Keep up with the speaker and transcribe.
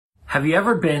Have you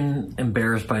ever been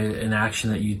embarrassed by an action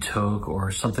that you took or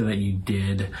something that you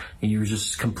did and you were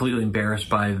just completely embarrassed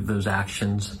by those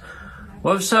actions?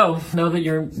 Well, if so, know that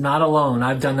you're not alone.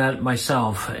 I've done that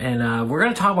myself. And we're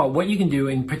going to talk about what you can do,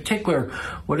 in particular,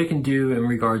 what it can do in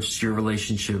regards to your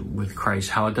relationship with Christ,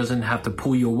 how it doesn't have to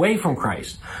pull you away from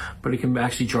Christ, but it can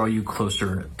actually draw you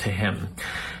closer to Him.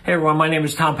 Hey everyone, my name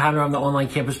is Tom Pounder. I'm the online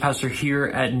campus pastor here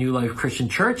at New Life Christian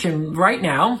Church. And right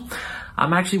now,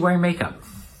 I'm actually wearing makeup.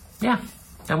 Yeah,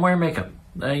 I'm wearing makeup.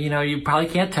 You probably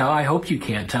can't tell. I hope you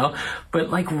can't tell. But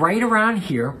like right around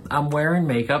here, I'm wearing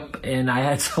makeup and I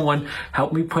had someone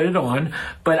help me put it on.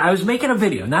 But I was making a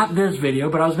video, not this video,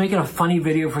 but I was making a funny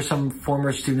video for some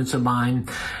former students of mine.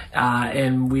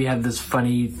 And we had this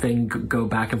funny thing go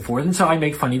back and forth. And so I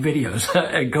make funny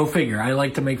videos. Go figure. I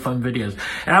like to make fun videos.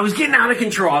 And I was getting out of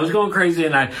control. I was going crazy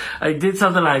and I did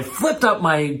something. I flipped up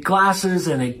my glasses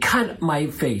and it cut my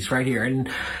face right here. And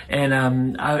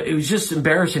it was just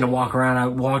embarrassing to walk around. I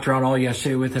walked around all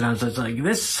yesterday with it. I was just like,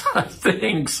 this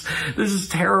stinks. This is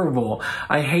terrible.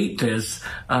 I hate this.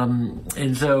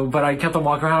 But I kept on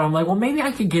walking around. I'm like, well, maybe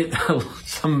I could get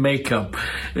some makeup.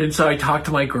 And so I talked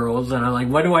to my girls and I'm like,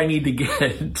 what do I need to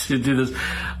get to do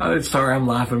this? Sorry, I'm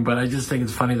laughing, but I just think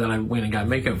it's funny that I went and got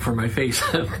makeup for my face.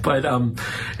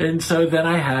 And so then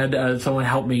I had someone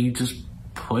help me just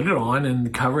put it on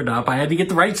and cover it up. I had to get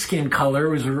the right skin color. It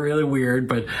was really weird,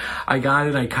 but I got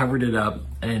it. I covered it up,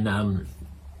 and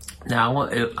now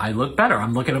I look better.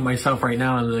 I'm looking at myself right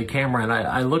now on the camera, and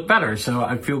I look better, so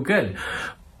I feel good.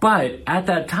 But at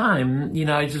that time,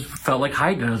 I just felt like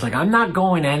hiding. I was like, I'm not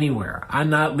going anywhere.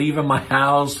 I'm not leaving my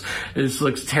house. This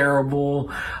looks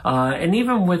terrible. And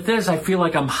even with this, I feel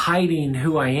like I'm hiding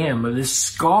who I am. This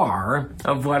scar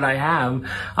of what I have,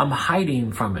 I'm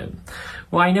hiding from it.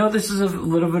 Well, I know this is a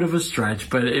little bit of a stretch,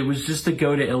 but it was just to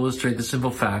go to illustrate the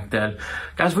simple fact that,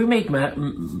 guys, we make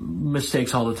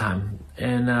mistakes all the time.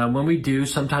 And when we do,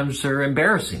 sometimes they're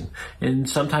embarrassing. And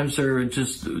sometimes they're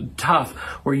just tough,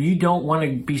 where you don't want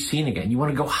to be seen again. You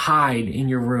want to go hide in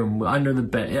your room, under the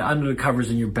bed, under the covers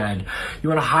in your bed. You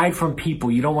want to hide from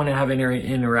people. You don't want to have any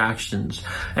interactions.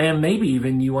 And maybe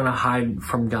even you want to hide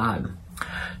from God.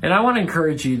 And I want to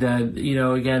encourage you that,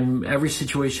 again, every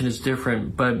situation is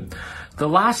different, but the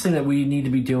last thing that we need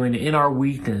to be doing in our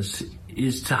weakness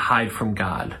is to hide from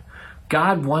God.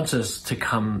 God wants us to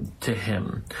come to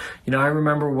Him. I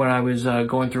remember when I was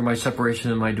going through my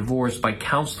separation and my divorce, my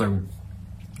counselor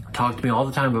talked to me all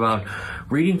the time about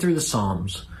reading through the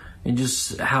Psalms and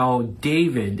just how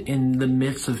David, in the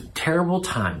midst of terrible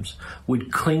times,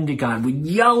 would cling to God, would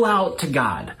yell out to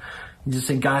God. And just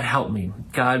say, God, help me.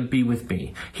 God, be with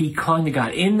me. He clung to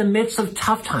God in the midst of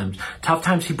tough times. Tough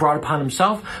times He brought upon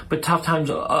Himself, but tough times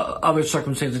other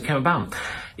circumstances came about.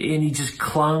 And he just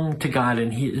clung to God.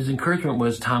 And his encouragement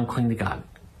was, Tom, cling to God.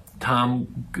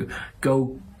 Tom,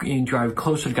 go and drive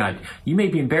closer to God. You may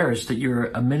be embarrassed that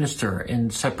you're a minister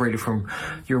and separated from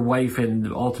your wife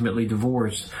and ultimately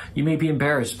divorced. You may be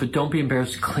embarrassed, but don't be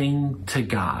embarrassed. Cling to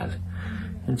God.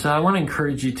 And so I want to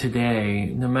encourage you today,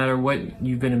 no matter what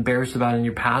you've been embarrassed about in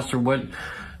your past or what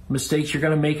mistakes you're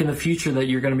going to make in the future that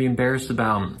you're going to be embarrassed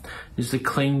about, is to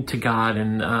cling to God.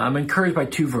 And I'm encouraged by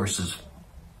two verses.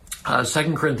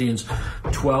 2 Corinthians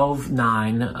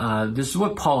 12:9. This is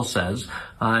what Paul says,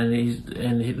 this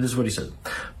is what he said.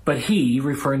 But he,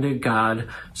 referring to God,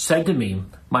 said to me,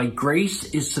 my grace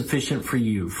is sufficient for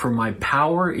you, for my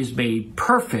power is made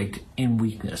perfect in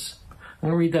weakness. I'm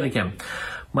going to read that again.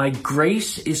 My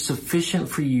grace is sufficient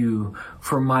for you,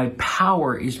 for my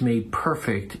power is made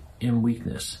perfect in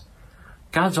weakness.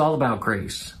 God's all about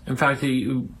grace. In fact,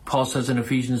 Paul says in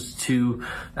Ephesians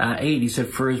 2:8, he said,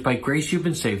 for it is by grace you've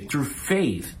been saved through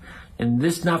faith, and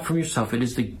this not from yourself. It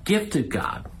is the gift of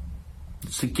God.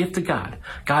 It's the gift of God.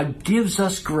 God gives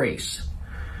us grace.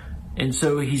 And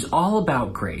so He's all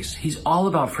about grace. He's all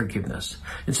about forgiveness.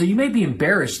 And so you may be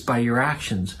embarrassed by your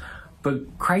actions,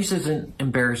 but Christ isn't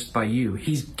embarrassed by you.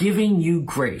 He's giving you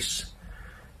grace.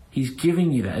 He's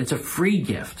giving you that. It's a free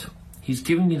gift. He's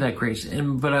giving you that grace.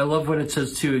 But I love what it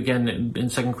says too, again, in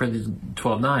 2 Corinthians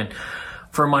 12:9.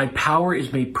 For my power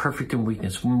is made perfect in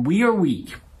weakness. When we are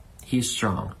weak, He is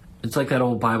strong. It's like that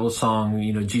old Bible song,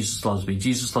 Jesus loves me.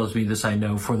 Jesus loves me, this I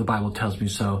know, for the Bible tells me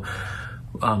so.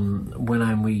 When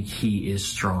I'm weak, He is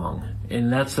strong.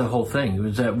 And that's the whole thing,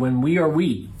 is that when we are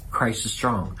weak, Christ is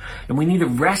strong. And we need to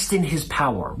rest in His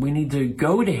power. We need to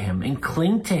go to Him and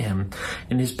cling to Him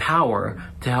in His power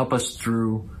to help us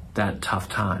through that tough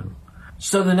time.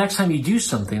 So the next time you do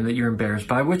something that you're embarrassed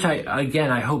by, which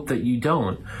I hope that you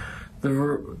don't, the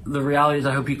reality is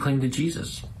I hope you cling to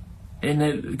Jesus. And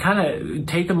it kind of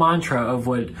take the mantra of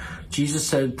what Jesus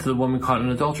said to the woman caught in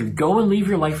adultery. Go and leave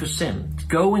your life of sin.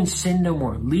 Go and sin no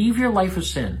more. Leave your life of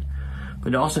sin.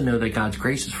 But also know that God's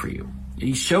grace is for you.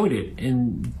 He showed it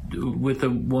with the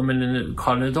woman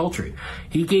caught in adultery.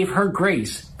 He gave her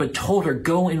grace, but told her,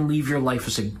 go and leave your life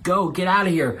of sin. Go, get out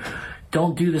of here.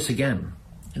 Don't do this again.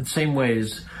 In the same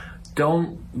ways,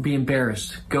 don't be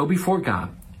embarrassed. Go before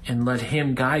God and let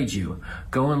him guide you.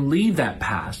 Go and leave that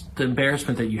past, the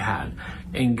embarrassment that you had,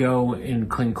 and go and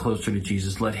cling closer to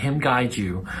Jesus. Let him guide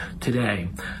you today.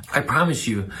 I promise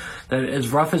you that as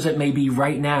rough as it may be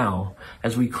right now,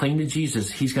 as we cling to Jesus,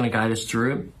 he's going to guide us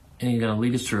through it, and he's going to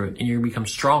lead us through it, and you're going to become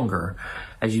stronger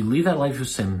as you leave that life of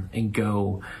sin and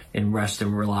go and rest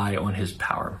and rely on his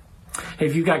power. Hey,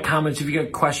 if you've got comments, if you've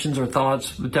got questions or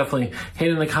thoughts, definitely hit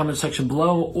in the comment section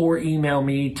below or email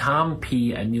me,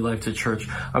 TomP@NewLifeToChurch.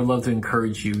 I'd love to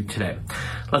encourage you today.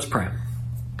 Let's pray.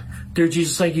 Dear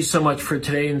Jesus, thank you so much for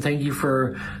today, and thank you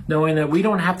for knowing that we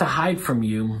don't have to hide from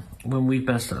you when we've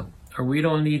messed up, or we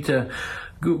don't need to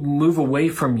move away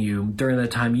from you during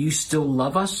that time. You still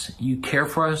love us, you care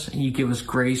for us, and you give us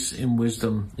grace and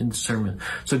wisdom and discernment.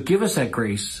 So give us that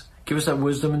grace. Give us that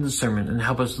wisdom and discernment, and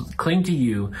help us cling to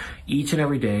you each and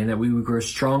every day, and that we would grow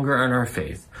stronger in our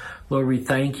faith. Lord, we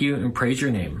thank you and praise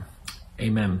your name.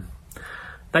 Amen.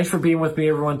 Thanks for being with me,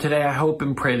 everyone, today. I hope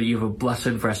and pray that you have a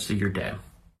blessed rest of your day.